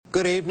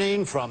Good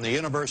evening from the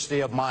University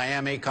of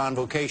Miami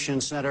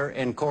Convocation Center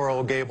in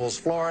Coral Gables,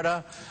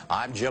 Florida.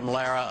 I'm Jim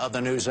Lara of the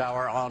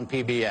NewsHour on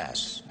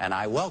PBS, and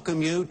I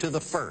welcome you to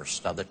the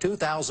first of the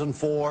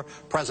 2004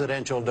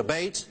 presidential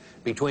debates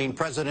between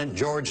President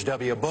George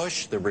W.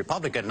 Bush, the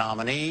Republican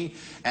nominee,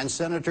 and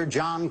Senator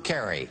John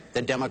Kerry,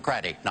 the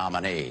Democratic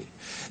nominee.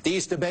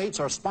 These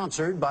debates are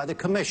sponsored by the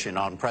Commission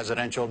on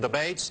Presidential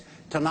Debates.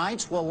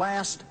 Tonight's will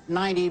last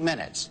 90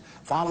 minutes,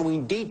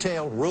 following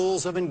detailed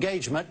rules of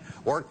engagement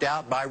worked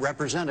out by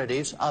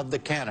representatives of the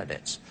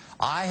candidates.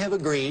 I have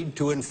agreed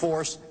to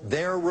enforce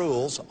their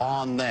rules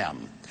on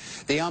them.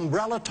 The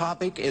umbrella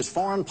topic is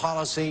foreign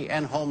policy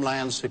and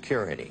homeland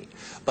security,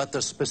 but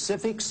the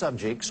specific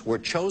subjects were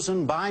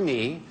chosen by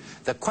me,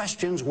 the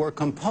questions were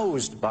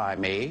composed by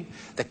me,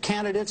 the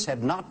candidates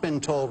have not been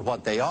told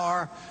what they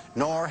are,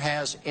 nor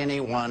has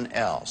anyone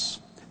else.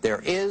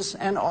 There is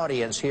an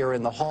audience here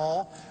in the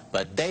hall,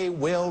 but they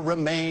will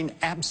remain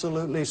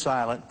absolutely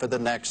silent for the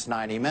next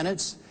 90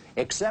 minutes,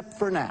 except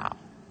for now,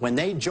 when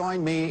they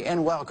join me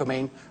in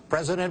welcoming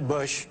President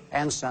Bush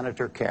and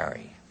Senator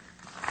Kerry.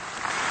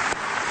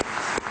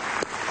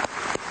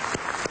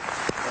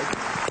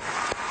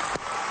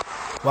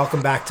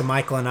 Welcome back to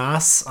Michael and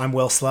Us. I'm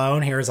Will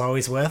Sloan, here as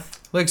always with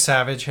Luke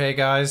Savage. Hey,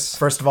 guys.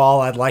 First of all,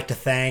 I'd like to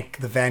thank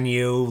the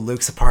venue,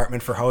 Luke's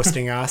apartment, for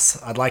hosting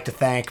us. I'd like to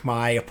thank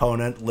my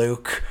opponent,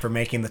 Luke, for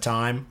making the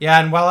time.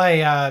 Yeah, and while I,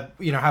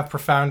 have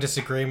profound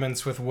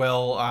disagreements with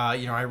Will,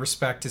 I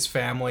respect his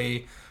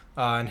family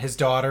and his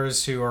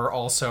daughters, who are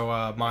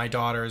also my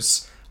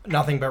daughters.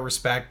 Nothing but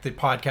respect. The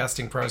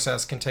podcasting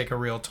process can take a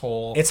real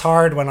toll. It's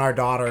hard when our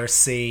daughters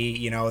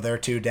see, their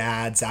two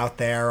dads out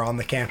there on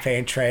the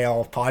campaign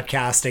trail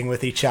podcasting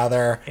with each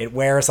other. It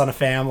wears on a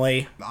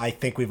family. I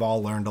think we've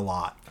all learned a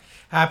lot.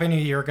 Happy New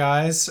Year,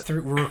 guys.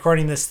 We're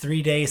recording this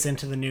 3 days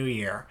into the new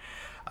year.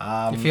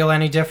 You feel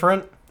any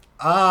different?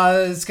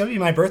 It's going to be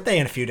my birthday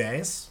in a few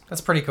days. That's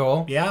pretty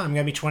cool. Yeah, I'm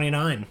going to be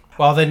 29.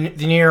 Well, the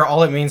new year,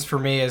 all it means for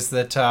me is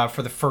that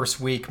for the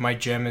first week, my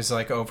gym is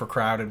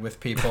overcrowded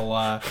with people,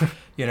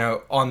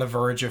 on the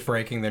verge of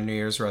breaking their New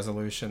Year's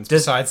resolutions.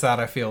 Besides that,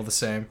 I feel the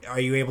same. Are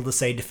you able to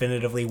say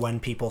definitively when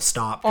people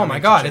stop? Oh my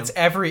God, it's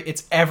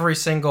every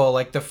single,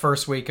 the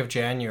first week of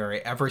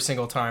January, every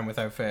single time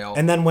without fail.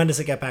 And then when does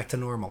it get back to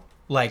normal?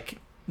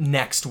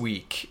 Next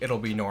week, it'll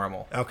be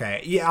normal.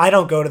 Okay. Yeah, I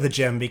don't go to the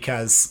gym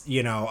because,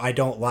 I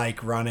don't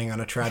like running on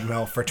a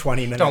treadmill for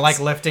 20 minutes. Don't like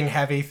lifting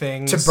heavy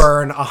things. To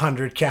burn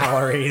 100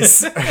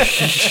 calories.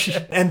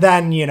 And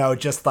then,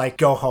 just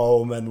go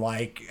home and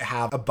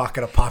have a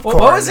bucket of popcorn.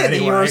 Well, what was it that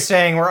you were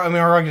saying?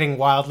 We're getting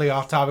wildly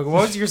off topic.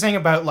 What was you saying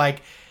about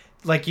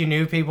you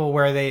knew people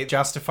where they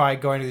justified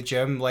going to the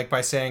gym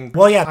by saying...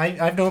 Well, yeah,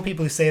 I've known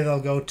people who say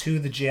they'll go to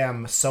the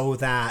gym so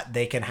that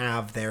they can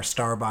have their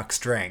Starbucks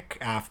drink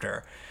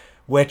after.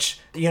 Which,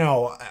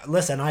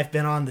 listen, I've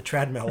been on the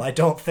treadmill. I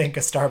don't think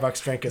a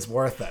Starbucks drink is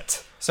worth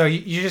it. So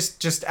you're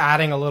just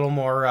adding a little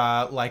more,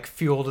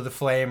 fuel to the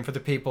flame for the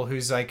people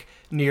whose,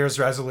 New Year's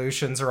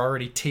resolutions are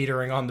already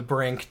teetering on the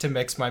brink, to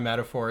mix my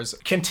metaphors.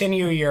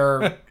 Continue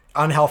your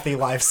unhealthy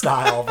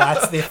lifestyle.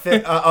 That's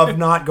the of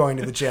not going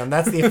to the gym.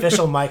 That's the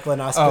official Michael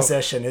and Us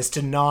position, is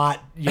to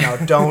not,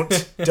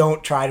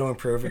 don't try to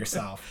improve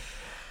yourself.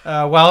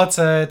 Well, it's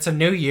a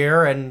new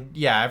year, and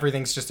yeah,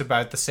 everything's just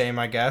about the same,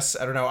 I guess.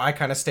 I don't know. I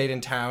kind of stayed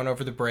in town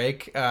over the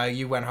break.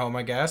 You went home,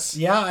 I guess.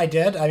 Yeah, I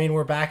did.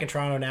 We're back in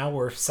Toronto now.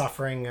 We're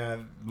suffering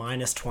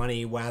minus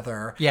 20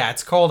 weather. Yeah,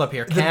 it's cold up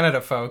here. Canada,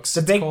 folks.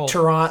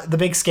 The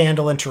big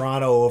scandal in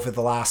Toronto over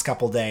the last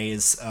couple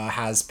days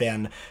has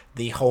been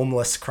the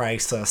homeless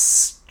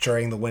crisis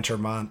during the winter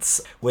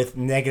months. With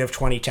negative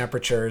 20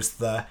 temperatures,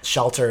 the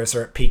shelters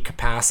are at peak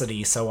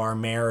capacity, so our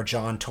mayor,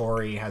 John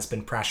Tory, has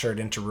been pressured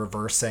into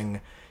reversing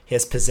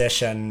his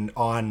position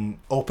on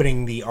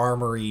opening the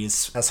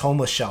armories as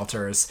homeless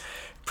shelters.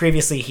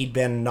 Previously, he'd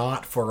been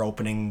not for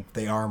opening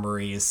the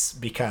armories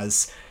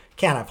because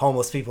can't have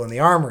homeless people in the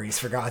armories,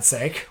 for God's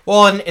sake.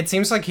 Well, and it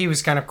seems like he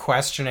was kind of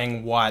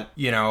questioning what,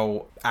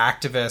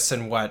 activists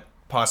and what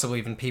possibly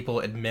even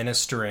people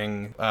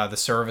administering the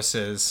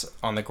services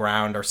on the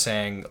ground are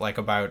saying,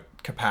 about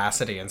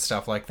capacity and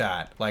stuff like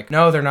that.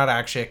 No, they're not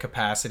actually at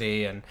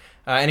capacity. And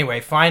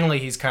anyway, finally,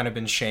 he's kind of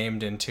been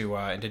shamed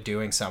into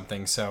doing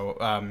something. So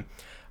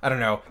I don't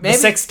know. Maybe... The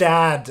sixth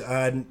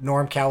dad,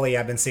 Norm Kelly,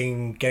 I've been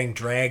seeing getting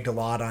dragged a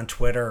lot on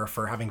Twitter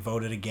for having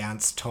voted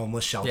against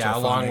homeless shelter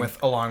funding.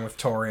 along with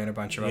Tory and a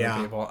bunch of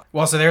other people.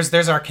 Well, so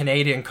there's our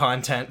Canadian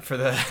content for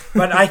the...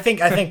 But I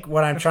think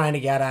what I'm trying to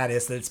get at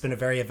is that it's been a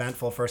very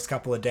eventful first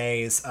couple of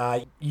days.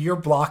 You're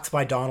blocked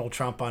by Donald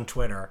Trump on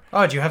Twitter.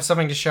 Oh, do you have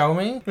something to show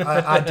me?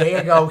 A day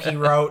ago, he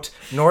wrote,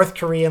 North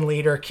Korean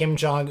leader Kim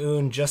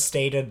Jong-un just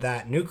stated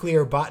that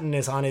nuclear button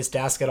is on his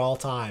desk at all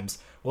times.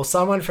 Will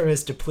someone from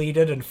his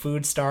depleted and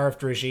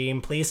food-starved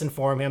regime please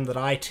inform him that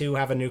I too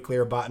have a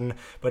nuclear button,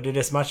 but it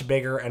is much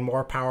bigger and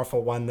more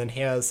powerful one than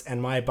his,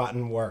 and my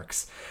button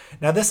works.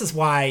 Now this is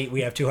why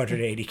we have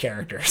 280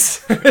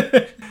 characters.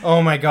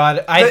 Oh my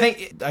god. I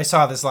think I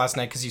saw this last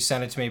night because you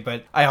sent it to me,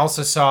 but I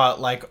also saw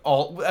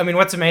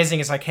what's amazing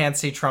is I can't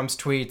see Trump's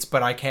tweets,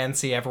 but I can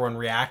see everyone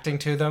reacting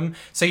to them.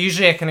 So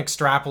usually I can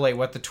extrapolate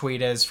what the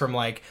tweet is from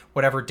like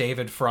whatever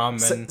David Frum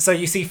and so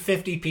you see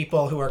 50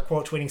 people who are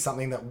quote tweeting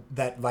something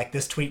that like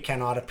this tweet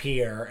cannot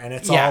appear, and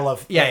it's yeah, all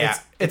of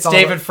it's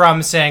David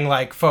Frum saying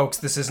like, folks,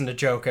 this isn't a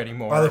joke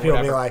anymore. Other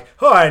people be like,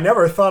 oh, I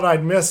never thought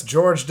I'd miss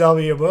George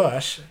W.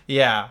 Bush.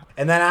 Yeah.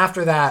 And then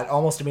after that,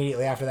 almost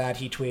immediately after that,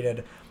 he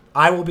tweeted,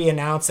 I will be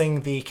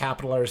announcing the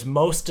Capital's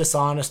most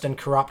dishonest and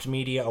corrupt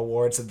media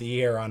awards of the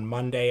year on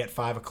Monday at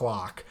 5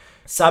 o'clock.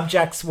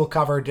 Subjects will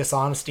cover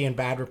dishonesty and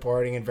bad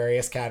reporting in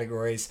various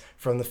categories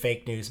from the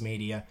fake news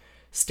media.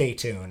 Stay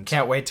tuned.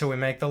 Can't wait till we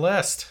make the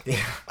list.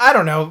 Yeah. I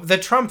don't know. The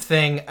Trump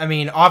thing, I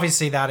mean,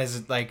 obviously that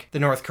is like the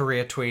North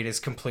Korea tweet is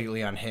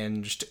completely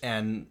unhinged.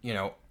 And, you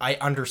know, I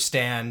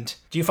understand.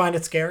 Do you find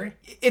it scary?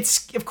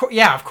 It's, of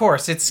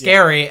course. It's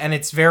scary. And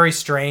it's very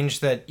strange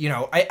that, you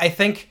know, I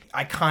think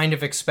I kind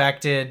of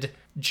expected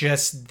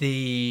just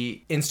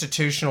the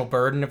institutional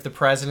burden of the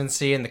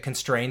presidency and the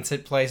constraints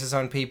it places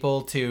on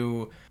people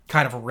to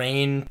kind of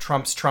rein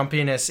Trump's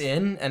Trumpiness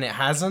in, and it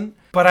hasn't.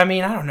 But I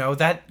mean, I don't know.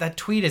 That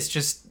tweet is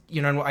just,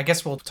 you know, I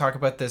guess we'll talk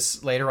about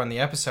this later on the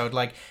episode.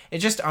 Like, it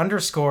just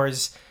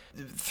underscores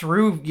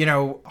through, you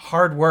know,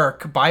 hard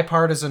work,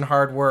 bipartisan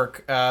hard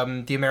work,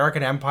 the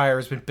American empire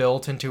has been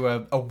built into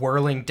a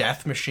whirling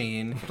death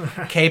machine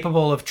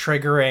capable of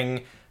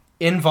triggering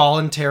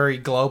involuntary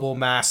global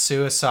mass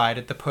suicide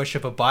at the push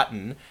of a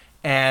button.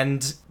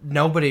 And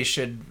nobody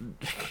should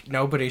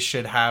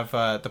have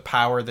the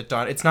power that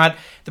Don. It's not,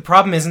 the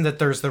problem isn't that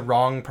there's the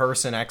wrong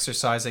person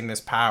exercising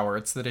this power.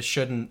 It's that it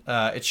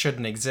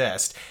shouldn't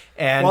exist.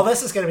 And well,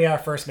 this is going to be our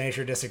first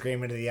major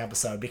disagreement of the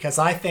episode, because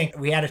I think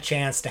we had a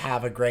chance to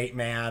have a great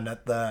man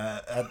at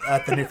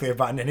the nuclear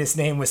button, and his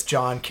name was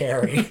John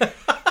Kerry.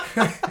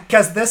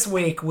 Because this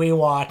week we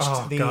watched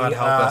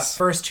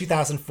first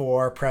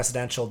 2004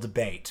 presidential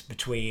debate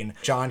between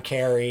John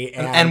Kerry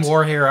and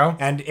war hero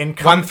and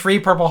won 3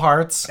 Purple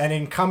Hearts, and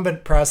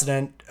incumbent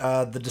president,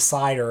 the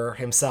decider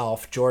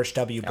himself, George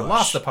W. Bush.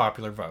 Lost the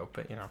popular vote,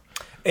 but you know,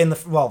 in the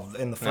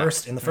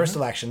first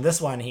election.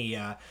 This one he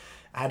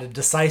had a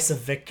decisive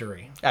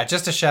victory.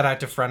 Just a shout out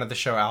to friend of the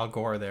show Al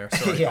Gore there.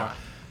 Sorry. Yeah,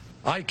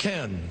 I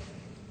can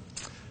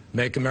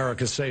make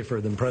America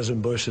safer than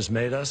President Bush has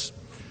made us.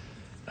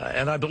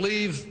 And I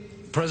believe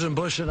President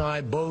Bush and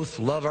I both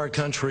love our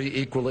country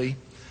equally,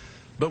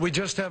 but we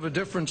just have a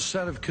different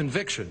set of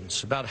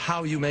convictions about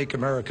how you make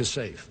America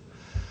safe.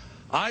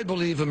 I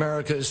believe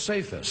America is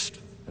safest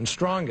and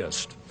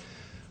strongest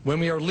when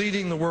we are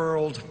leading the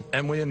world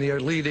and when we are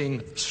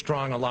leading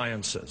strong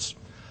alliances.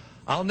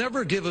 I'll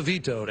never give a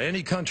veto to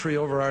any country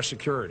over our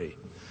security,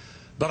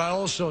 but I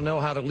also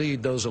know how to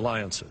lead those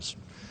alliances.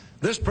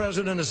 This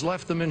president has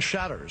left them in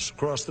shatters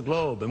across the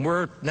globe, and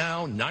we're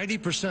now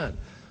 90%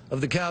 of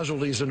the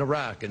casualties in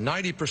Iraq and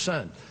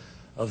 90%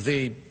 of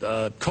the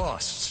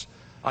costs.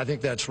 I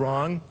think that's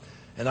wrong,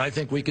 and I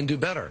think we can do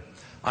better.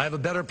 I have a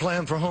better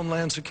plan for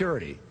Homeland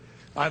Security.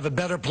 I have a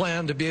better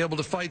plan to be able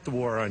to fight the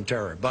war on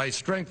terror by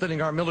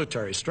strengthening our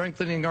military,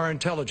 strengthening our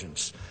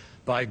intelligence,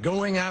 by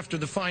going after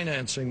the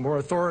financing more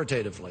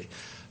authoritatively,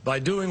 by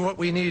doing what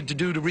we need to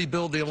do to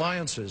rebuild the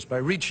alliances, by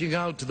reaching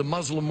out to the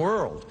Muslim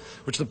world,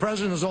 which the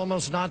president has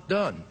almost not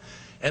done,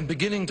 and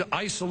beginning to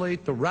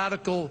isolate the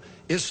radical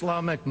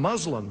Islamic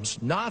Muslims,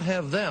 not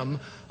have them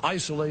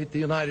isolate the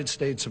United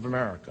States of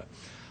America.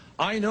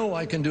 I know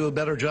I can do a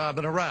better job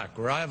in Iraq,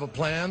 where I have a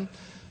plan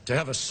to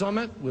have a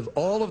summit with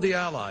all of the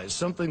allies,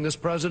 something this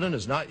president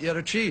has not yet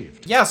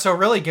achieved. Yeah, so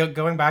really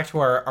going back to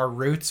our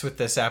roots with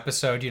this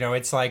episode, you know,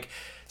 it's like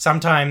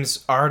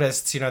sometimes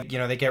artists, you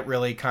know, they get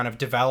really kind of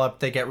developed,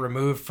 they get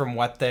removed from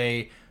what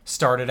they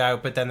started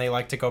out, but then they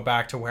like to go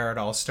back to where it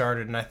all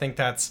started. And I think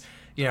that's,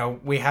 you know,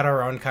 we had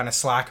our own kind of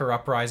slacker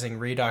uprising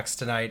redux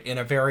tonight in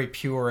a very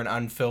pure and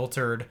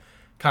unfiltered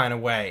kind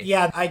of way.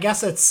 Yeah, I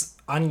guess it's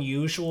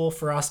unusual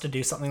for us to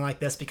do something like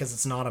this because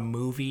it's not a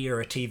movie or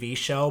a TV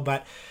show,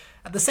 but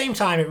at the same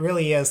time, it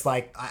really is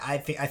like, I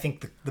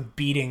think the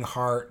beating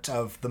heart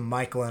of the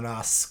Michael and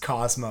Us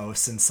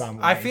cosmos in some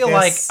way. I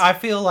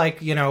feel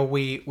like, you know,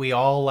 we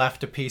all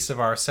left a piece of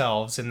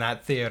ourselves in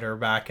that theater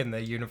back in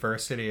the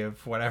University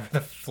of whatever,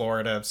 the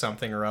Florida of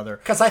something or other.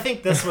 Because I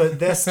think this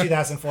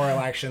 2004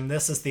 election,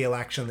 this is the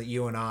election that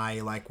you and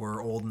I, like,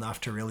 were old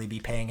enough to really be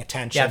paying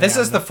attention. Yeah, this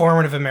is the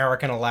formative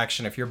American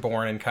election if you're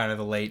born in kind of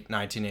the late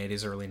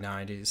 1980s, early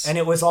 90s. And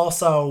it was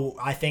also,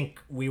 I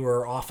think we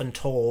were often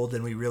told,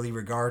 and we really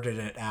regarded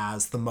it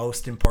as the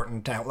most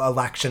important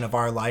election of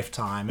our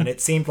lifetime, and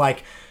it seemed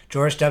like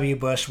George W.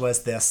 Bush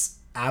was this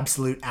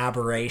absolute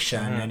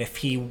aberration. And if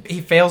he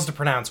fails to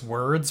pronounce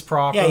words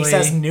properly, he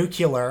says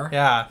nuclear,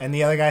 and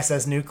the other guy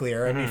says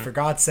nuclear. I mean, for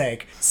God's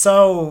sake.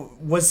 So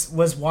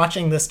was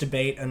watching this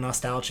debate a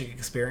nostalgic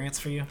experience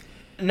for you?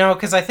 No,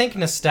 because I think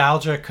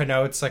nostalgia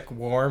connotes like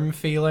warm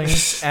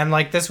feelings, and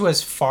like this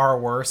was far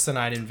worse than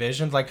I'd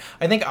envisioned. Like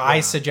I think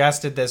I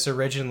suggested this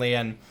originally,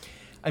 and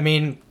I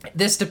mean,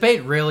 this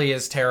debate really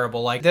is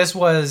terrible. Like this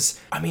was,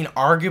 I mean,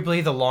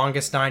 arguably the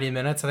longest 90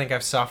 minutes I think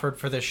I've suffered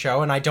for this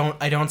show, and I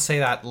don't say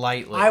that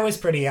lightly. I was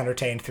pretty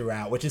entertained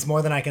throughout, which is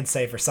more than I can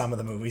say for some of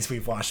the movies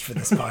we've watched for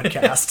this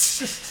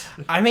podcast.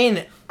 I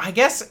mean, I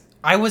guess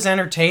I was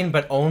entertained,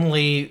 but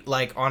only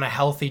like on a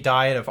healthy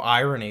diet of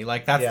irony.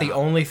 Like that's the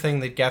only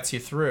thing that gets you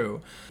through,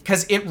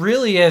 because it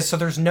really is. So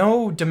there's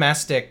no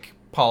domestic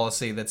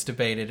policy that's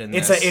debated in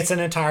this. It's an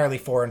entirely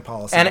foreign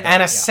policy.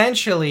 And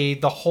essentially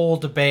the whole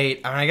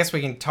debate, I mean, I guess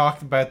we can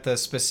talk about the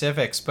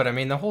specifics, but I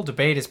mean the whole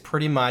debate is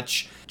pretty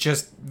much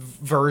just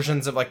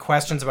versions of like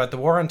questions about the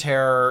war on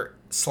terror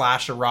 /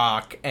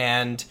 Iraq,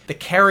 and the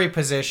Kerry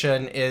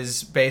position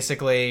is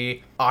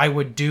basically I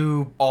would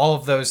do all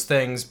of those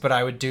things, but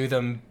I would do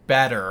them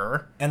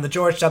better. And the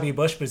George W.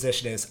 Bush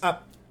position is, I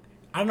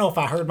don't know if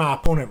I heard my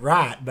opponent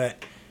right,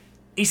 but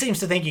he seems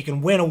to think you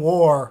can win a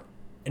war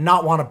and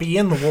not want to be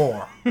in the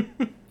war.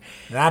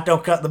 That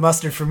don't cut the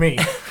mustard for me.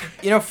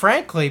 You know,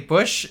 frankly,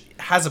 Bush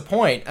has a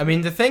point. I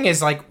mean, the thing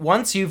is, like,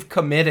 once you've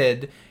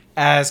committed,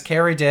 as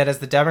Kerry did, as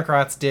the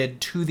Democrats did,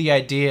 to the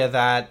idea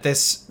that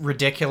this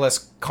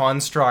ridiculous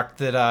construct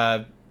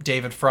that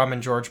David Frum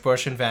and George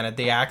Bush invented,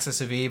 the axis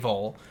of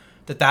evil,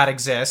 that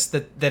exists,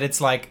 that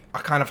it's like a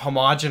kind of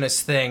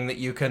homogenous thing that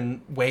you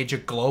can wage a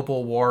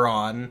global war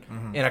on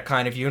in a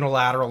kind of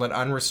unilateral and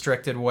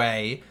unrestricted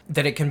way,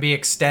 that it can be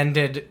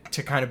extended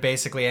to kind of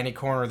basically any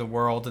corner of the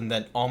world, and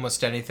that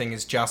almost anything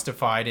is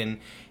justified in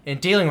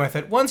dealing with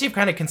it. Once you've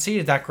kind of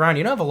conceded that ground,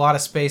 you don't have a lot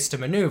of space to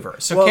maneuver.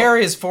 So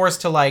Kerry is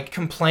forced to like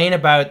complain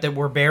about that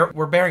we're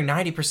bearing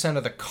 90%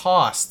 of the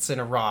costs in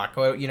Iraq.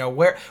 You know,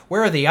 where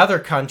are the other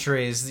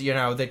countries, you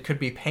know, that could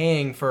be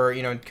paying for,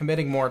 you know,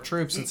 committing more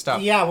troops and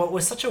stuff? Yeah, what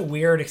was such a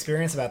weird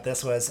experience about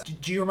this was,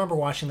 do you remember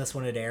watching this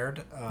when it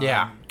aired?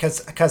 Yeah.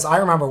 Because I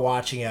remember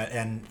watching it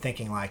and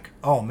thinking like,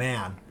 oh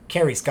man,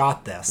 Kerry's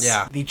got this.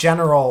 Yeah. The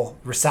general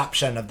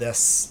reception of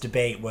this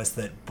debate was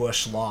that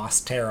Bush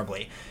lost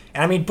terribly.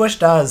 And I mean, Bush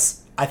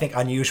does, I think,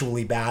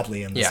 unusually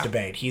badly in this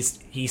debate.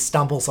 He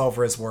stumbles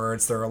over his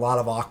words. There are a lot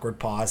of awkward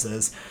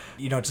pauses.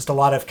 You know, just a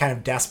lot of kind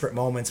of desperate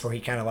moments where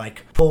he kind of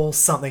like pulls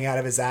something out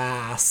of his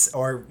ass,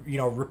 or, you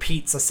know,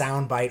 repeats a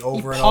soundbite over and over and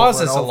over again. He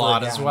pauses a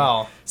lot as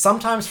well.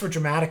 Sometimes for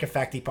dramatic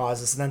effect he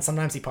pauses, and then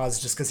sometimes he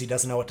pauses just because he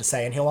doesn't know what to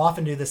say. And he'll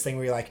often do this thing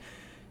where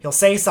he'll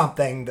say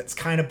something that's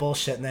kind of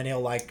bullshit, and then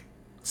he'll like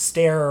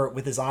stare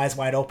with his eyes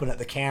wide open at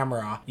the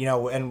camera, you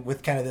know, and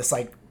with kind of this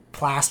like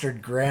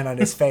plastered grin on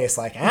his face,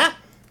 like, huh?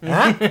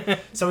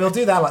 So he'll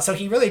do that a lot. So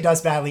he really does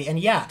badly. And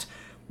yet,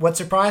 what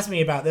surprised me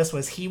about this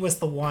was he was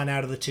the one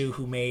out of the two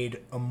who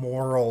made a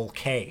moral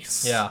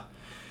case. Yeah.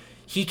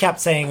 He kept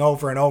saying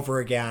over and over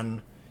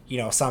again, you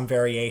know, some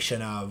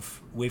variation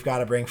of, we've got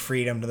to bring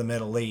freedom to the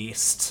Middle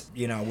East.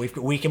 You know,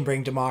 we can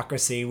bring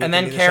democracy. And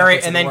then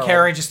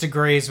Kerry just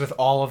agrees with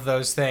all of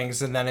those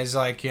things, and then is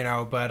like, you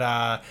know, but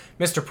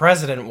Mr.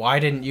 President, why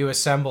didn't you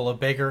assemble a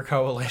bigger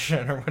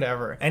coalition or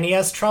whatever? And he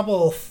has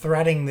trouble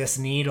threading this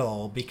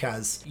needle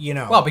because, you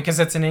know, well, because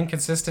it's an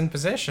inconsistent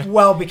position.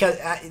 Well, because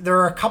there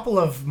are a couple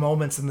of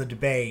moments in the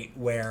debate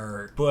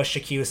where Bush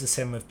accuses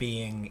him of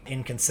being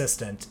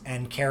inconsistent,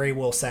 and Kerry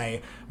will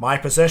say, my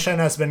position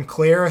has been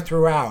clear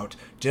throughout.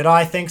 Did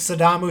I think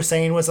Saddam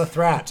Hussein was a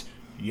threat?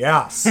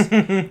 Yes.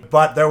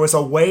 But there was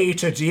a way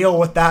to deal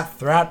with that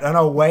threat and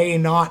a way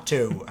not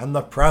to, and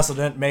the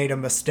president made a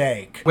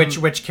mistake.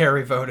 Which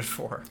Kerry voted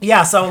for.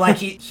 Yeah, so like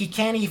he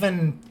can't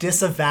even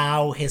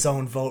disavow his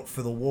own vote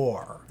for the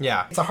war.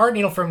 Yeah. It's a hard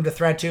needle for him to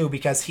thread too,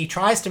 because he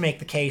tries to make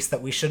the case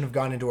that we shouldn't have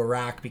gone into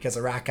Iraq because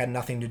Iraq had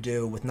nothing to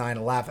do with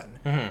 9/11.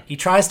 Mm-hmm. He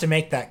tries to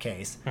make that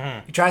case.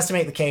 Mm-hmm. He tries to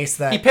make the case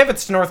that... He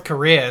pivots to North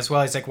Korea as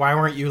well. He's like, why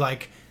weren't you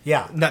like...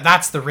 Yeah.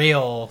 That's the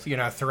real, you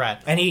know,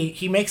 threat. And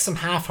he makes some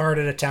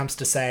half-hearted attempts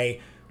to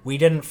say, we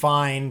didn't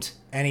find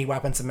any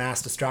weapons of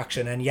mass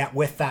destruction, and yet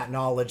with that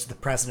knowledge, the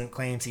president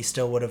claims he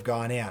still would have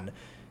gone in.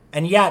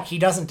 And yet, he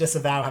doesn't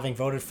disavow having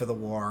voted for the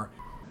war.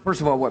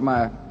 First of all, what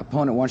my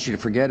opponent wants you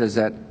to forget is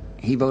that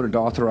he voted to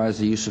authorize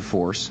the use of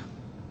force,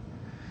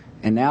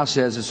 and now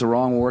says it's the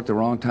wrong war at the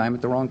wrong time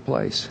at the wrong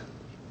place.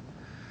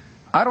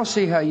 I don't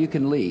see how you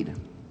can lead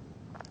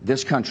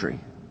this country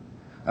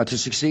to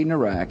succeed in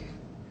Iraq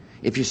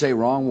if you say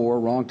wrong war,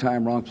 wrong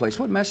time, wrong place.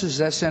 What message does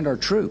that send our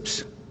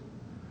troops?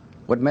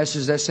 What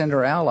message does that send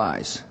our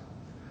allies?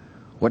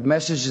 What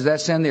message does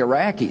that send the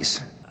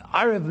Iraqis?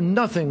 I have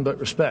nothing but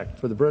respect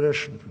for the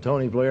British, and for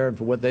Tony Blair, and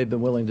for what they've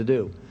been willing to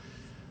do.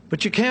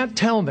 But you can't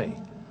tell me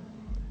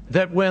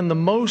that when the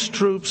most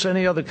troops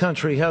any other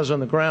country has on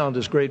the ground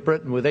is Great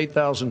Britain with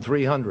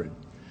 8,300,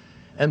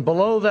 and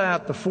below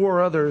that the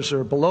four others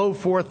are below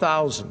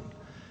 4,000,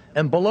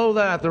 and below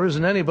that there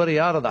isn't anybody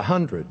out of the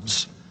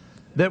hundreds,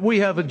 that we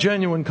have a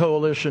genuine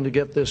coalition to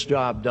get this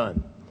job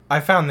done. I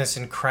found this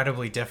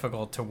incredibly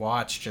difficult to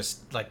watch,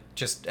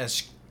 just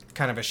as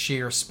kind of a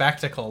sheer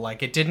spectacle.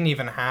 Like, it didn't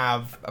even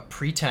have a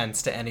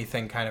pretense to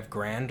anything kind of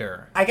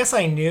grander. I guess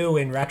I knew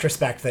in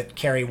retrospect that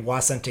Kerry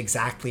wasn't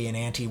exactly an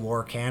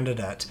anti-war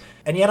candidate.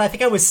 And yet I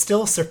think I was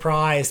still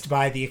surprised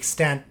by the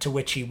extent to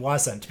which he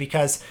wasn't,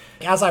 because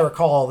as I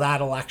recall,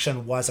 that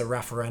election was a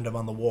referendum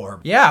on the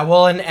war. Yeah,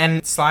 well,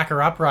 and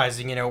Slacker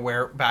Uprising, you know,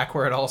 where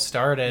it all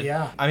started.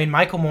 Yeah. I mean,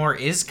 Michael Moore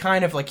is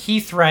kind of like,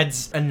 he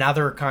threads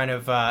another kind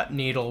of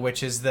needle,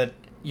 which is that,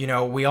 you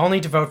know, we all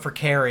need to vote for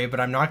Kerry, but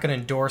I'm not going to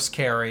endorse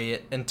Kerry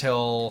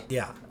until...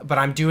 Yeah. But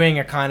I'm doing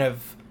a kind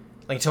of...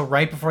 Like, until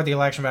right before the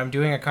election, but I'm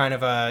doing a kind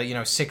of a,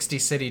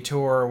 60-city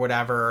tour or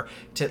whatever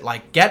to,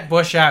 like, get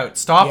Bush out,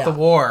 stop the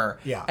war.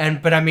 Yeah.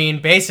 But, I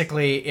mean,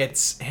 basically,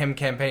 it's him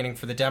campaigning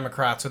for the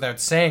Democrats without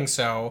saying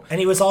so.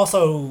 And he was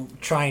also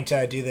trying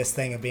to do this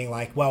thing of being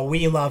like, well,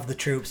 we love the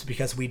troops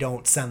because we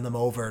don't send them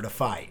over to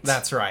fight.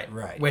 That's right.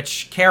 Right.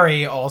 Which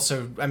Kerry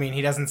also, I mean,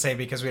 he doesn't say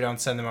because we don't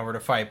send them over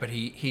to fight, but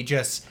he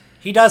just...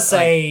 He does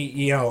say,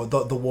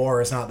 the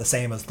war is not the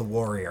same as the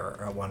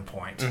warrior at one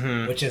point,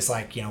 which is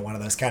like, one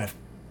of those kind of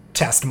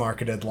test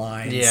marketed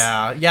lines.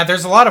 Yeah,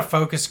 there's a lot of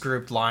focus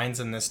grouped lines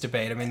in this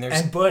debate. I mean, there's...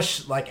 And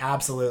Bush,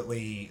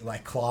 absolutely,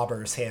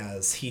 clobbers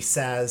his. He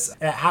says,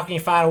 how can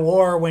you fight a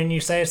war when you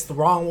say it's the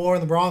wrong war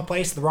in the wrong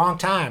place at the wrong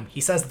time?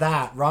 He says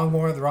that, wrong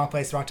war, the wrong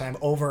place, the wrong time,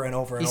 over and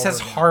over and over He says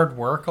again. Hard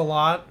work a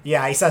lot.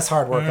 Yeah, he says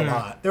hard work a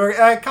lot. There were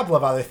a couple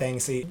of other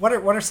things. What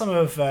are some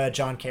of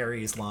John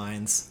Kerry's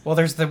lines? Well,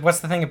 there's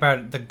what's the thing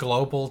about the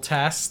global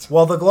test?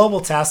 Well, the global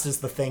test is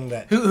the thing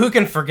that... Who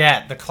can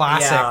forget the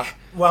classic... Yeah.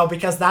 Well,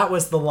 because that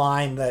was the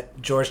line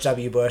that George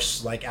W.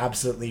 Bush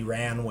absolutely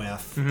ran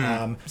with.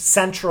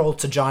 Central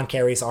to John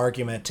Kerry's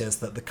argument is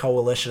that the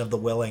coalition of the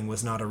willing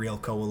was not a real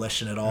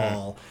coalition at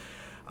all.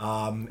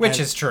 Which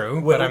is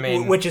true, but I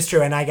mean... Which is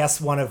true, and I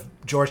guess one of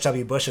George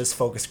W. Bush's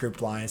focus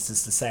group lines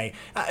is to say,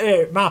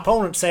 my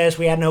opponent says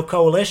we had no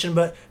coalition,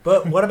 but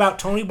what about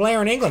Tony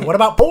Blair in England? What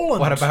about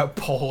Poland? What about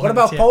Poland? What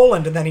about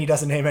Poland? And then he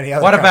doesn't name any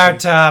other What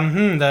countries.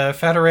 about the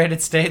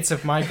Federated States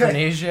of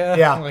Micronesia?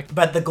 Yeah,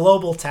 but the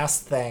global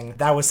test thing,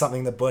 that was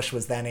something that Bush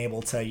was then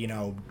able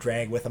to,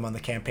 drag with him on the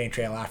campaign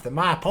trail after.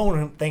 My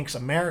opponent thinks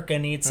America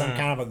needs some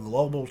kind of a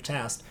global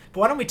test.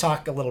 But why don't we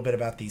talk a little bit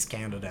about these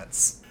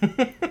candidates?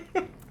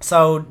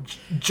 So,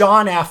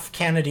 John F.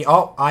 Kennedy,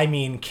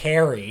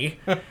 Kerry.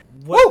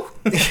 Woo!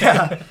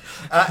 Yeah.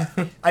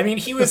 I mean,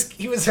 he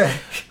was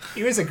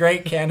a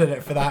great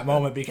candidate for that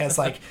moment because,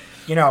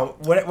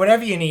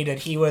 whatever you needed,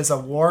 he was a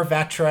war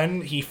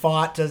veteran. He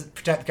fought to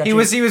protect the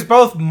country. He was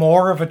both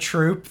more of a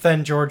troop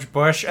than George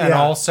Bush and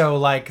also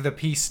like the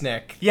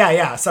peacenik.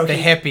 Yeah. So the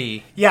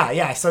hippie.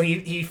 Yeah. So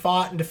he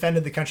fought and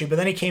defended the country, but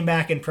then he came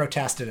back and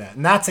protested it,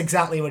 and that's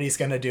exactly what he's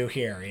going to do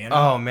here.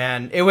 Oh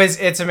man,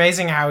 it's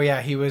amazing how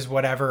he was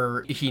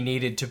whatever he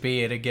needed to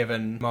be at a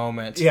given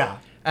moment. Yeah.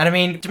 And I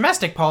mean,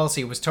 domestic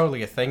policy was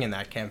totally a thing in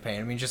that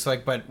campaign. I mean, just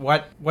but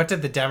what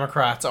did the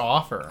Democrats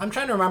offer? I'm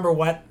trying to remember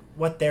what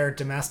their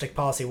domestic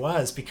policy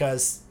was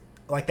because,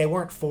 they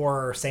weren't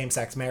for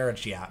same-sex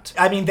marriage yet.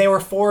 I mean, they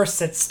were for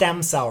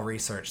stem cell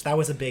research. That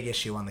was a big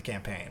issue on the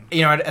campaign.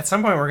 At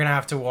some point, we're going to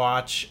have to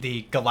watch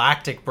the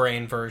galactic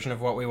brain version of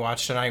what we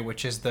watched tonight,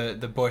 which is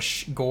the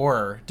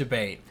Bush-Gore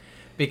debate.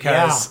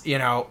 Because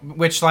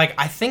which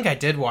I think I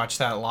did watch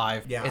that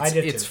live. Yeah, I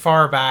did too. It's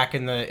far back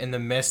in the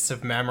mists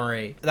of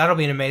memory. That'll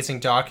be an amazing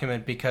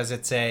document because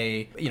it's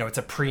a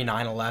pre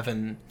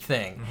 9/11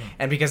 thing,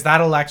 and because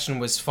that election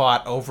was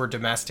fought over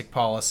domestic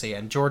policy,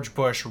 and George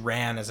Bush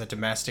ran as a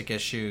domestic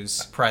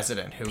issues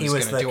president who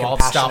was going to do all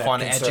the stuff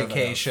on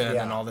education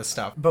and all this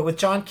stuff. But with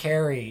John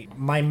Kerry,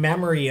 my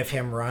memory of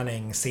him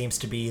running seems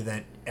to be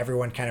that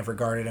everyone kind of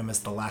regarded him as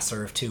the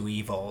lesser of two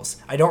evils.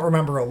 I don't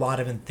remember a lot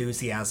of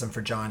enthusiasm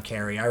for John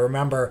Kerry. I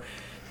remember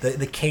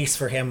the case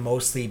for him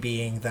mostly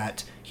being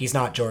that he's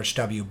not George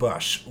W.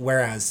 Bush,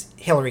 whereas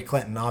Hillary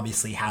Clinton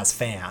obviously has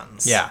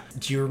fans. Yeah.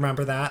 Do you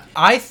remember that?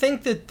 I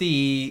think that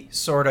the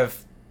sort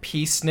of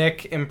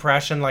peacenik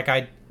impression,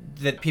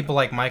 that people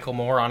like Michael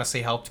Moore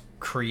honestly helped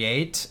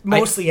create.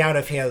 Mostly out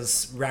of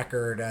his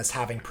record as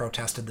having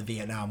protested the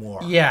Vietnam War.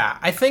 Yeah,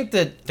 I think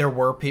that there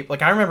were people...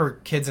 I remember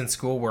kids in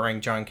school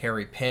wearing John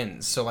Kerry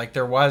pins, so,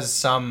 there was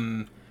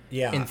some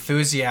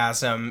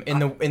enthusiasm in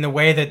the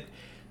way that,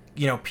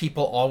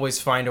 people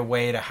always find a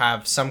way to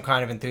have some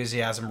kind of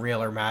enthusiasm,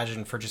 real or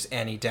imagined, for just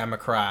any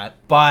Democrat.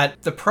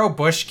 But the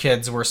pro-Bush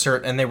kids were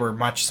certain, and they were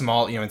much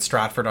small, in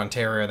Stratford,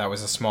 Ontario, that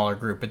was a smaller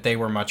group, but they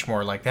were much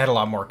more they had a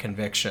lot more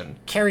conviction.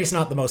 Kerry's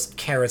not the most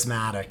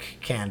charismatic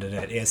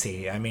candidate, is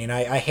he? I mean,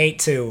 I hate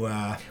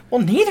to...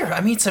 Well, neither.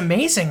 I mean, it's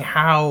amazing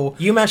how...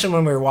 You mentioned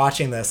when we were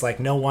watching this,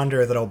 no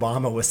wonder that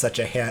Obama was such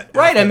a hit.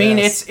 Right, I mean,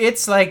 it's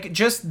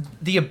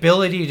just the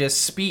ability to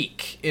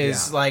speak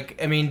is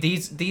I mean,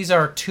 these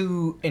are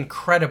two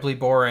incredibly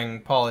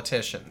boring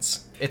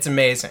politicians. It's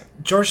amazing.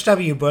 George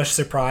W. Bush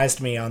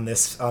surprised me on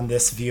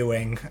this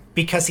viewing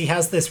because he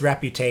has this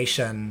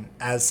reputation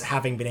as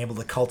having been able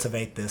to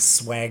cultivate this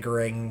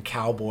swaggering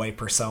cowboy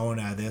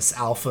persona, this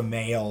alpha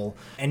male,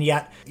 and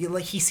yet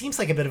like he seems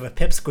like a bit of a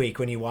pipsqueak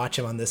when you watch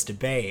him on this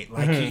debate.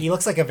 Like he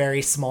looks like a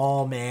very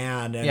small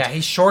man. And yeah,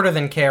 he's shorter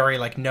than Kerry,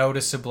 like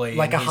noticeably,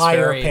 like a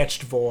higher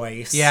pitched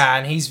voice. Yeah,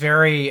 and he's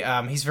very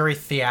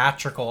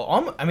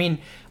theatrical. I mean,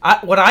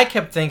 what I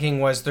kept thinking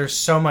was there's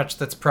so much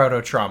that's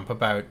proto-Trump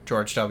about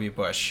George W.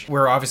 Bush.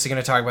 We're obviously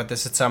going to talk about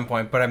this at some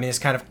point, but I mean, this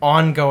kind of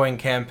ongoing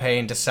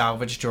campaign to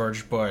salvage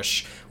George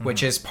Bush,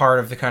 which is part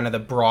of the kind of the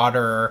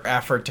broader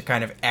effort to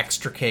kind of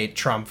extricate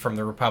Trump from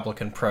the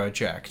Republican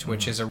project,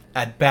 which is,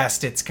 at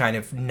best, it's kind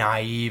of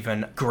naive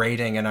and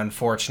grating and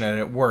unfortunate.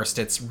 At worst,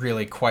 it's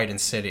really quite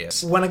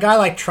insidious. When a guy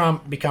like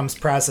Trump becomes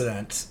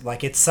president,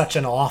 like, it's such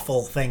an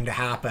awful thing to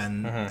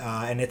happen,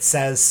 and it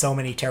says so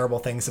many terrible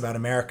things about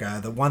America.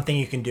 The one thing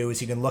you can do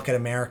is you can look at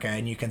America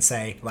and you can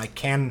say, like,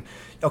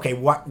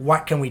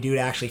 what can we do to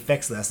actually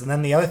fix this? And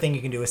then the other thing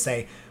you can do is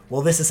say,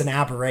 well, this is an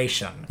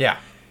aberration. Yeah.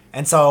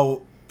 And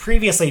so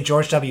previously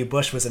George W.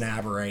 Bush was an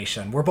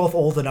aberration. We're both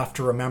old enough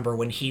to remember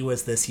when he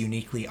was this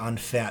uniquely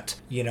unfit,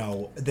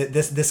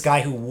 this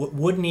guy who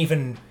wouldn't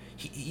even...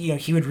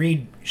 He would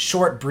read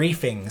short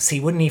briefings. He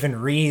wouldn't even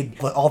read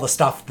all the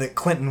stuff that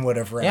Clinton would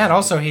have read. Yeah, and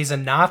also he's a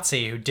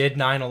Nazi who did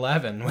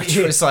 9/11, which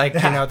was like,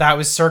 that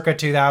was circa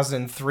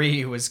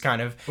 2003 was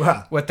kind of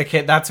what the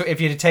kid... That's if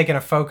you'd taken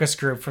a focus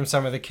group from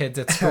some of the kids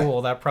at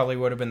school, that probably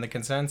would have been the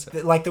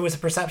consensus. Like, there was a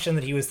perception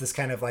that he was this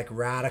kind of, like,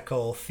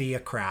 radical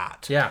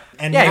theocrat. Yeah.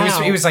 And yeah,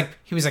 now, he was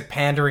like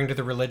pandering to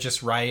the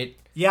religious right.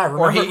 Yeah,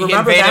 or he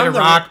invaded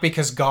Iraq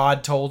because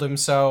God told him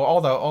so.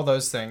 All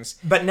those things.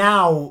 But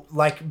now,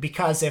 like,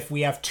 because if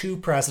we have two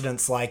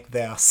presidents like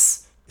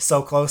this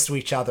so close to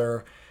each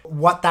other,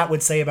 what that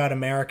would say about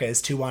America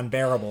is too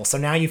unbearable. So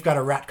now you've got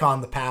to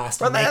retcon the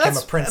past and make him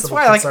a principled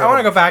conservative. That's why, I want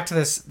to go back to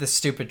this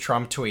stupid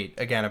Trump tweet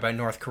again about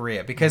North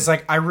Korea because,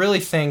 I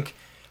really think,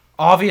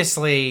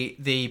 obviously,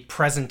 the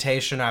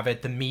presentation of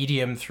it, the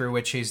medium through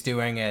which he's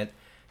doing it,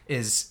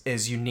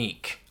 is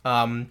unique.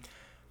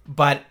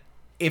 But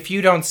if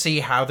you don't see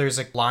how there's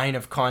a line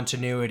of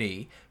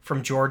continuity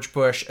from George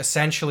Bush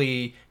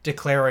essentially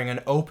declaring an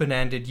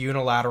open-ended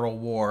unilateral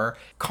war,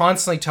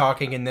 constantly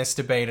talking in this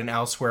debate and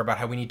elsewhere about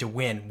how we need to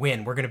win,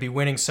 we're going to be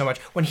winning so much.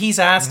 When he's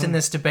asked in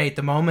this debate,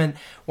 the moment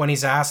when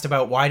he's asked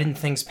about why didn't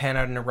things pan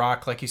out in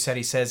Iraq, like you said,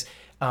 he says,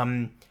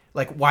 why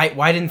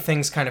didn't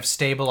things kind of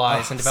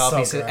stabilize and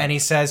develop? So and he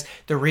says,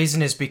 the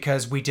reason is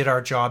because we did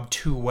our job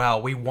too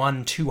well. We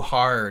won too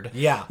hard.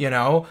 Yeah.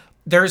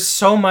 There's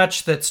so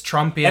much that's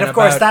Trumpian. And of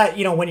course, that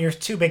when you're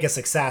too big a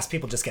success,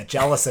 people just get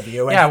jealous of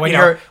you. And,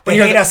 yeah, they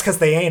hate us because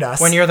they ain't us.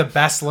 When you're the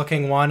best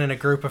looking one in a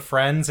group of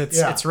friends,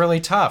 it's really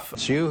tough.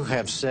 So you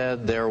have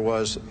said there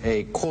was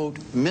a, quote,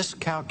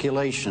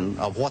 miscalculation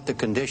of what the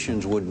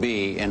conditions would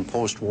be in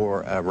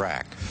post-war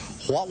Iraq.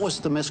 What was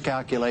the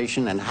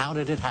miscalculation and how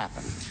did it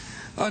happen?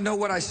 No,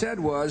 what I said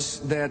was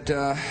that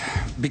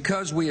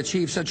because we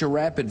achieved such a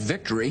rapid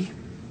victory,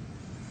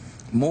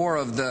 more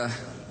of the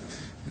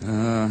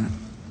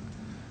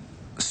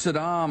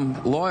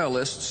Saddam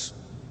loyalists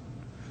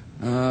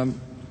were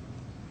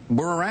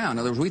around. In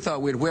other words, we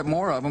thought we'd whip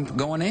more of them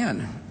going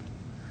in.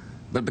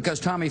 But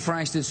because Tommy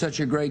Franks did such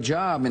a great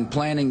job in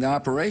planning the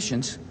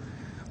operations,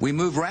 we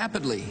moved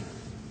rapidly.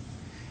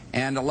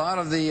 And a lot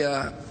of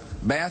the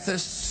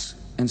Baathists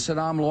and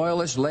Saddam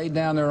loyalists laid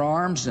down their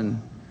arms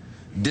and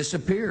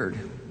disappeared.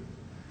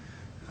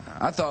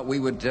 I thought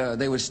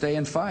they would stay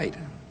and fight.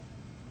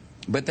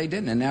 But they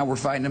didn't, and now we're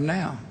fighting them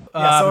now.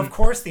 Yeah, so of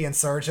course the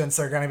insurgents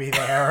are going to be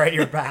there at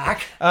your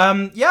back.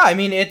 Yeah, I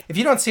mean, if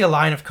you don't see a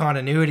line of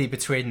continuity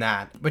between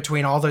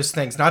all those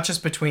things, not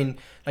just between,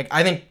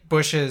 I think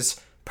Bush's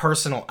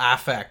personal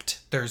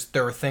affect, there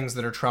are things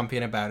that are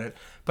Trumpian about it,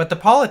 but the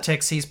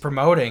politics he's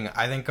promoting,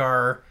 I think,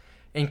 are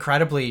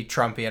incredibly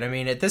Trumpian. I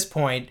mean, at this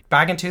point,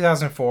 back in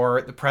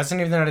 2004, the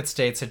President of the United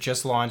States had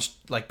just launched,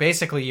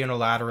 basically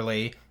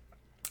unilaterally,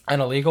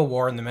 an illegal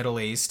war in the Middle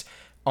East,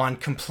 on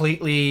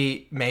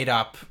completely made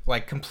up,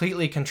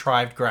 completely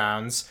contrived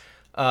grounds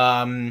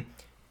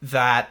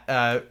that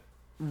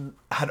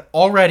had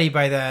already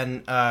by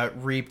then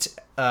reaped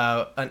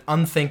an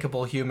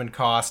unthinkable human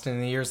cost, and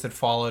in the years that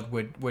followed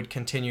would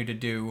continue to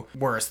do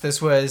worse.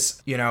 This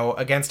was,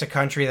 against a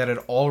country that had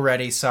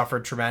already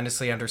suffered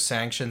tremendously under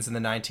sanctions in the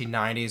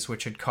 1990s,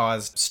 which had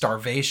caused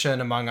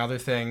starvation, among other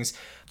things.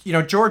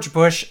 George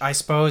Bush, I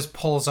suppose,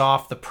 pulls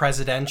off the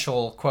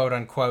presidential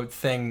quote-unquote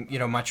thing,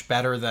 much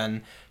better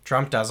than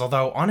Trump does,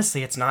 although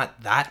honestly it's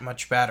not that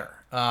much better.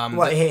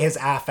 His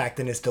affect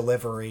and his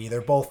delivery, they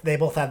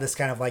both have this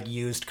kind of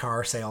used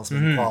car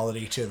salesman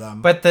quality to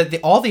them. But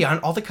all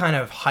the kind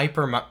of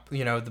hyper,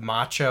 the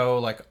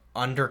macho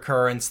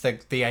undercurrents,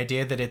 the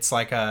idea that it's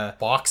like a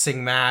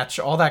boxing match,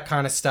 all that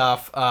kind of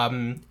stuff,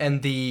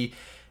 and the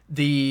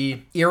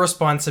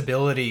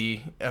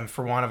irresponsibility,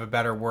 for want of a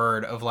better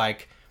word, of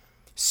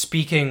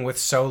speaking with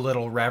so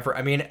little reverence.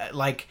 I mean,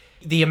 like,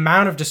 the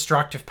amount of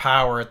destructive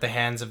power at the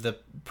hands of the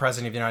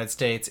president of the United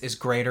States is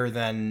greater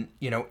than,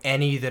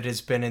 any that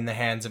has been in the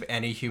hands of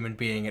any human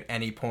being at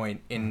any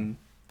point in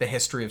the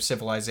history of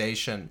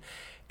civilization.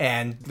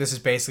 And this is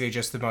basically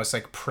just the most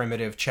like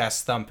primitive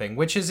chest thumping,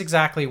 which is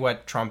exactly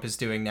what Trump is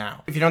doing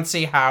now. If you don't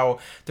see how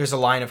there's a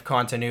line of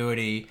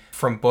continuity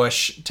from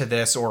Bush to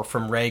this, or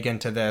from Reagan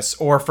to this,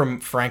 or from,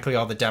 frankly,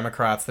 all the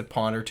Democrats that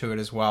ponder to it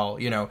as well,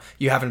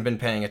 you haven't been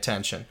paying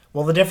attention.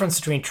 Well, the difference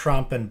between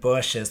Trump and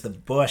Bush is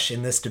that Bush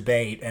in this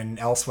debate and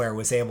elsewhere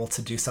was able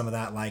to do some of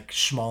that like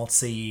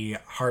schmaltzy,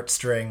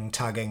 heartstring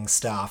tugging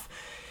stuff.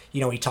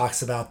 He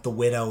talks about the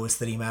widows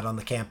that he met on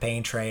the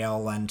campaign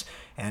trail, and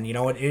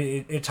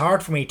it's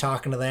hard for me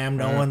talking to them,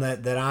 knowing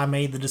that I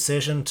made the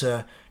decision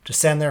to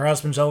send their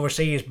husbands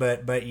overseas,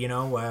 but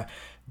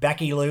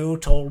Becky Lou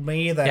told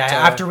me that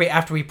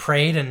after we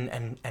prayed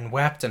and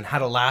wept and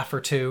had a laugh or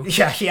two.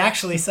 Yeah, he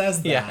actually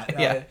says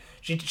that.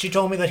 She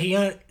told me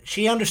that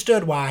she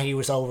understood why he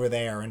was over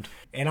there,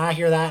 and I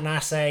hear that and I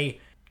say,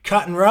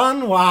 cut and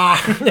run,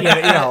 why?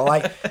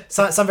 Like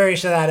some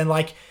variation of that, and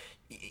like.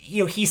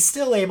 He's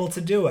still able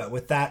to do it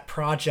with that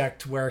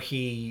project where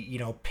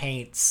he,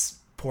 paints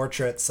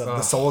portraits of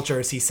the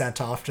soldiers he sent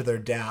off to their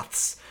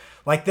deaths.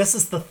 Like, this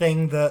is the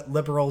thing that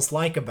liberals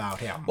like about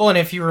him. Well, and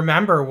if you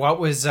remember what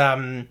was,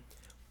 what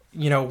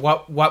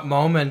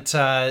moment,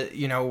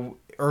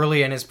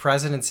 early in his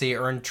presidency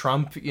earned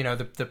Trump,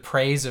 the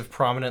praise of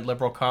prominent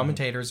liberal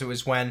commentators. It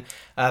was when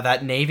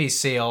that Navy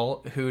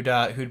SEAL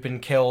who'd been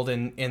killed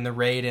in the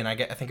raid in, I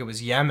think it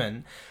was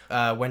Yemen,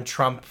 when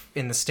Trump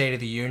in the State of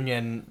the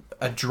Union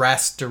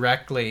addressed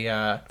directly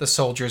the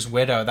soldier's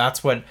widow.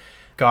 That's what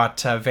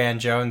got Van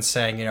Jones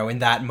saying, in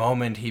that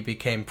moment he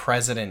became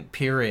president,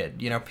 period.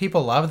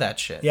 People love that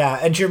shit. Yeah,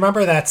 and do you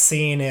remember that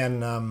scene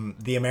in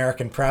The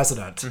American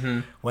President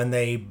when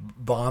they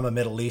bomb a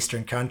Middle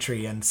Eastern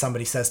country and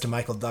somebody says to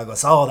Michael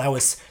Douglas, oh,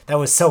 that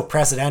was so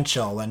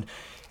presidential,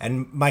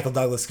 and Michael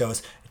Douglas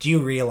goes, do you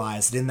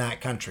realize that in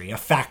that country, a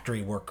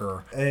factory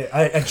worker,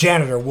 a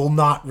janitor will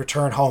not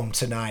return home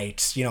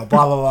tonight, blah,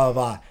 blah, blah,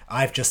 blah.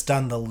 I've just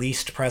done the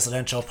least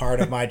presidential part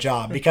of my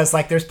job. Because,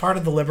 like, there's part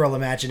of the liberal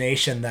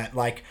imagination that,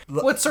 like...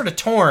 Well, it's sort of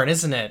torn,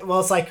 isn't it? Well,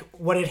 it's like,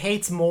 what it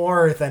hates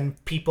more than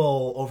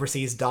people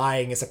overseas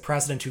dying is a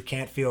president who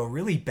can't feel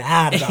really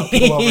bad about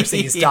people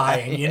overseas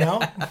dying,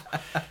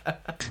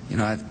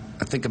 I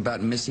think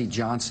about Missy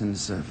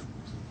Johnson's a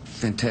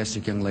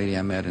fantastic young lady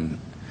I met in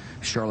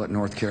Charlotte,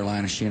 North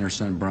Carolina. She and her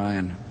son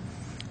Brian,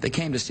 they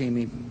came to see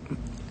me.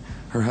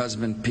 Her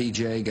husband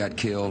PJ got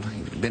killed.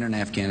 He'd been in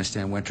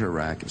Afghanistan, went to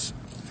Iraq. It's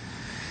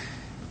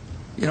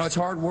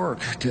hard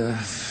work to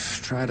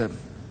try to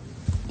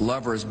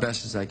love her as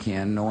best as I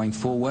can, knowing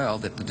full well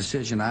that the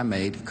decision I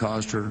made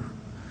caused her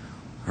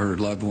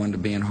loved one to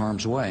be in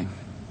harm's way.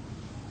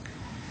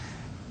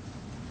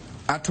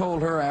 I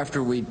told her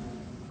after we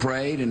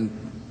prayed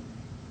and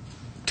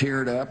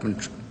teared up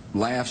and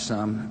laughed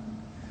some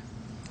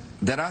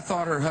that I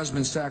thought her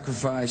husband's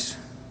sacrifice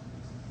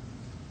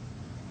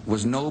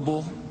was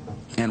noble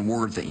and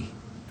worthy.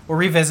 Well,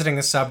 revisiting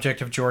the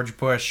subject of George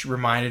Bush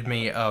reminded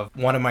me of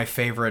one of my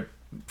favorite,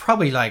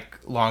 probably like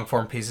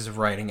long-form pieces of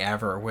writing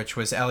ever, which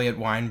was Elliot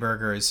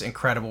Weinberger's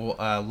incredible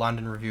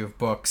London Review of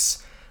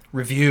Books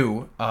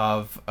review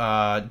of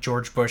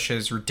George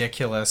Bush's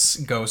ridiculous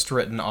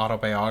ghost-written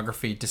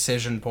autobiography,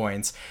 Decision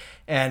Points.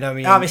 And I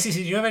mean, CC,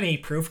 do you have any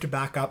proof to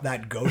back up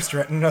that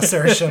ghost-written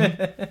assertion?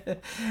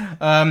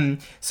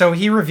 So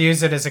he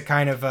reviews it as a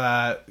kind of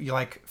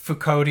like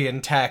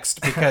Foucauldian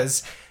text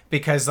because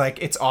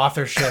like its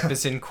authorship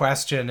is in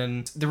question.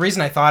 And the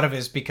reason I thought of it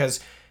is because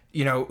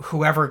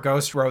whoever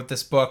ghost wrote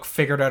this book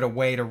figured out a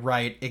way to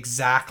write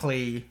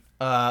exactly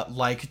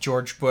like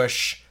George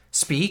Bush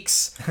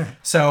speaks.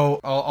 So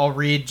I'll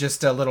read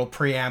just a little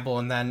preamble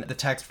and then the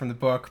text from the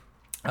book.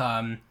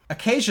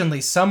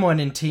 Occasionally, someone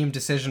in Team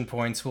Decision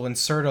Points will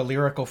insert a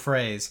lyrical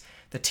phrase,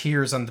 the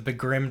tears on the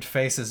begrimed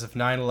faces of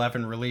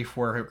 9/11 relief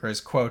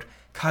workers, quote,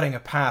 cutting a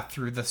path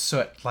through the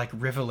soot like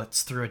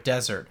rivulets through a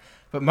desert.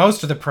 But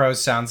most of the prose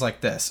sounds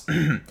like this.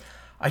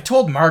 I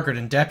told Margaret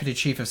and Deputy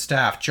Chief of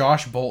Staff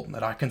Josh Bolton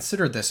that I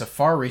considered this a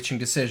far-reaching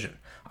decision.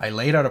 I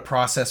laid out a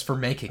process for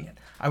making it.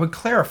 I would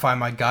clarify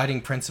my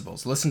guiding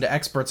principles, listen to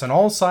experts on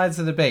all sides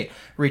of the debate,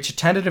 reach a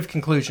tentative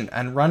conclusion,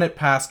 and run it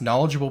past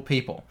knowledgeable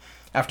people.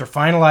 After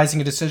finalizing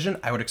a decision,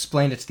 I would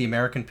explain it to the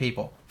American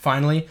people.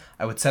 Finally,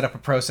 I would set up a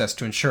process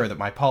to ensure that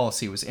my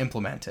policy was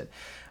implemented.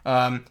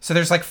 So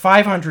there's like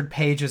 500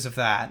 pages of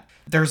that.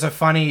 There's a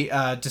funny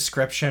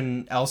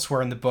description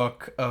elsewhere in the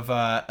book of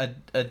a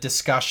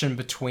discussion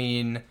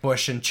between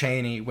Bush and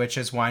Cheney, which,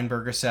 as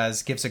Weinberger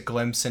says, gives a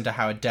glimpse into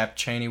how adept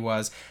Cheney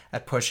was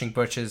at pushing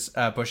Bush's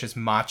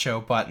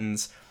macho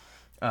buttons.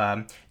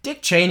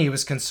 Dick Cheney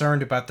was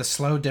concerned about the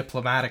slow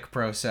diplomatic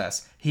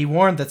process. He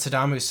warned that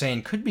Saddam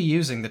Hussein could be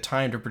using the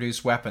time to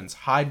produce weapons,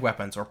 hide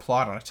weapons, or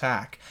plot an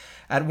attack.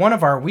 At one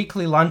of our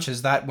weekly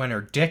lunches that winter,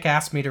 Dick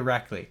asked me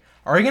directly,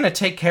 "Are you going to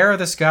take care of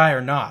this guy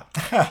or not?"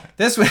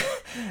 This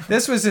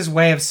was his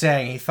way of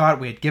saying he thought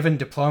we had given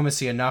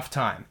diplomacy enough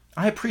time.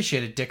 I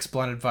appreciated Dick's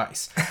blunt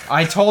advice.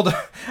 I told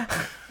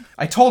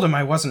him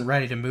I wasn't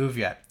ready to move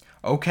yet.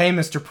 Okay,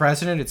 Mr.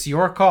 President, it's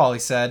your call, he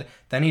said.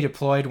 Then he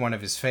deployed one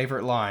of his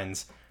favorite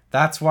lines.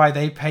 That's why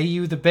they pay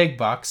you the big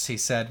bucks, he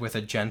said with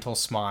a gentle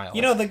smile.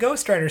 You know, the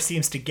Ghost Rider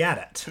seems to get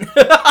it.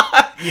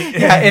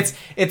 Yeah,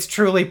 it's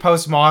truly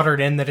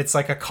postmodern in that it's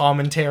like a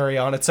commentary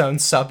on its own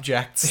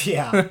subjects.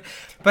 Yeah.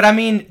 But I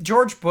mean,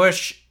 George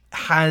Bush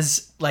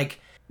has, like,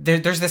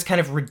 there's this kind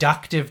of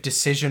reductive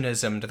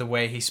decisionism to the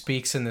way he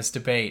speaks in this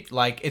debate.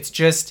 Like, it's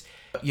just,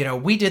 you know,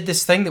 we did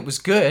this thing that was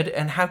good,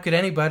 and how could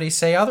anybody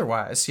say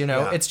otherwise? You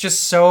know, It's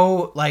just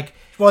so, like...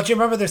 Well, do you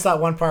remember there's that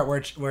one part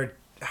where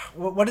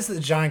what is it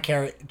John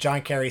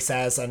Kerry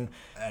says,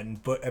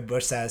 and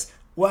Bush says,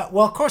 well,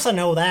 of course I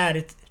know that.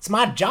 It's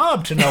my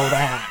job to know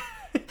that.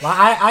 Well,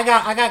 I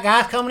got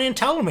guys coming in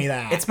telling me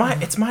that.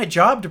 It's my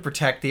job to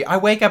protect I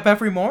wake up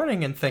every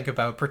morning and think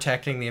about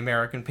protecting the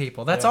American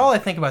people. That's all I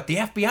think about. The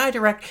FBI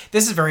director,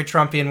 this is very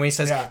Trumpian when he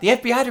says, the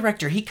FBI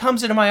director, he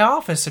comes into my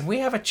office and we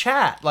have a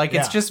chat. Like,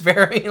 it's just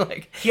very,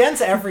 like... He ends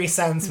every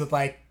sentence with,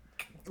 like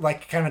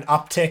kind of an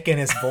uptick in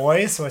his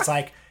voice, so it's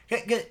like,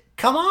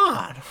 come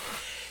on.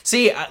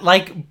 See,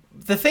 like,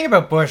 the thing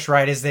about Bush,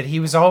 right, is that he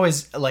was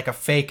always, like, a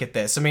fake at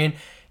this. I mean...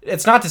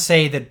 It's not to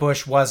say that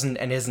Bush wasn't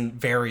and isn't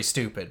very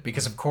stupid,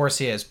 because of course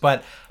he is,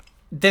 but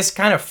this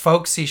kind of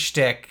folksy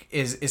shtick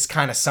is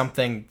kind of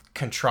something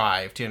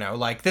contrived, you know?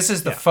 Like, this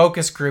is the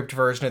focus grouped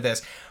version of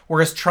this,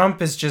 whereas Trump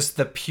is just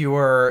the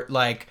pure,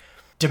 like,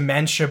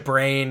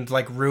 dementia-brained,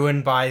 like,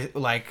 ruined by,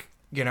 like,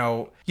 you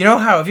know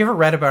how, have you ever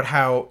read about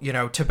how, you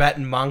know,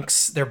 Tibetan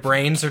monks, their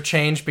brains are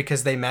changed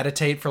because they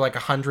meditate for, like,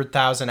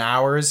 100,000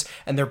 hours,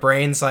 and their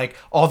brains, like,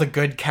 all the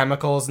good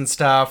chemicals and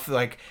stuff,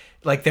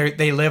 like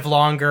they live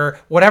longer,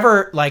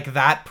 whatever, like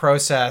that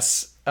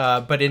process,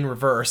 but in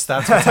reverse.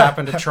 That's what's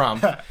happened to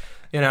Trump.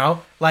 You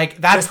know,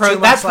 like that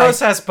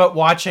process, like, but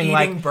watching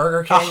like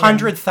Burger King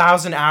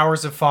 100,000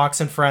 hours of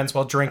Fox and Friends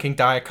while drinking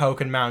Diet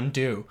Coke and Mountain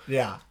Dew.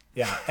 Yeah,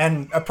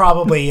 and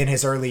probably in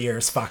his early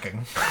years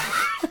fucking.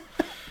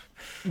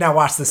 Now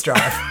watch this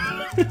drive.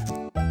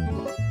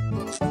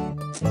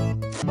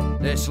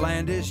 This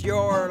land is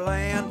your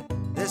land.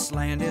 This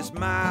land is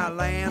my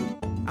land.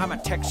 I'm a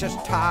Texas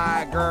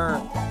tiger,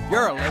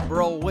 you're a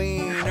liberal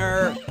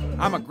wiener.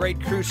 I'm a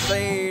great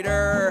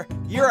crusader,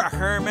 you're a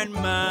Herman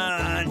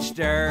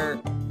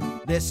Munster.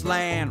 This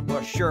land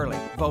will surely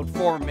vote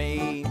for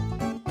me.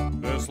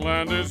 This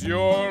land is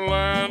your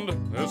land,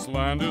 this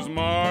land is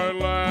my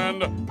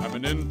land. I'm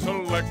an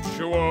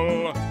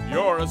intellectual,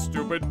 you're a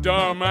stupid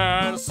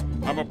dumbass.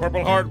 I'm a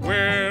Purple Heart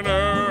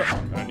winner,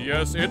 and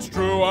yes, it's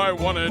true, I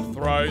won it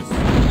thrice.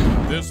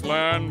 This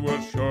land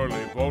will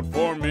surely vote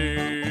for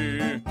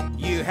me.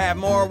 You have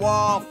more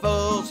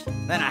waffles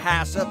than a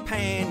house of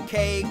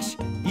pancakes.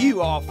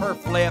 You offer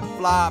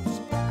flip-flops,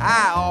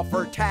 I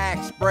offer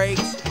tax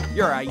breaks.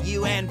 You're a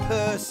UN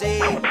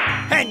pussy,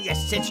 and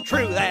yes, it's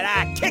true that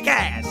I kick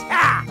ass.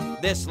 Ha!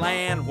 This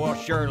land will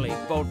surely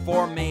vote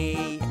for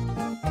me.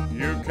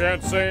 You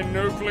can't say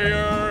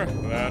nuclear,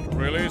 that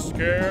really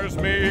scares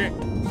me.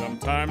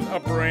 Sometimes a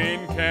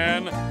brain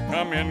can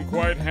come in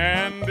quite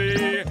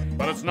handy,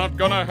 but it's not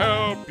gonna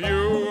help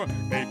you,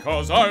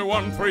 because I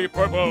won 3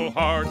 Purple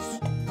Hearts.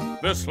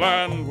 This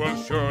land will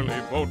surely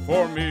vote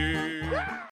for me.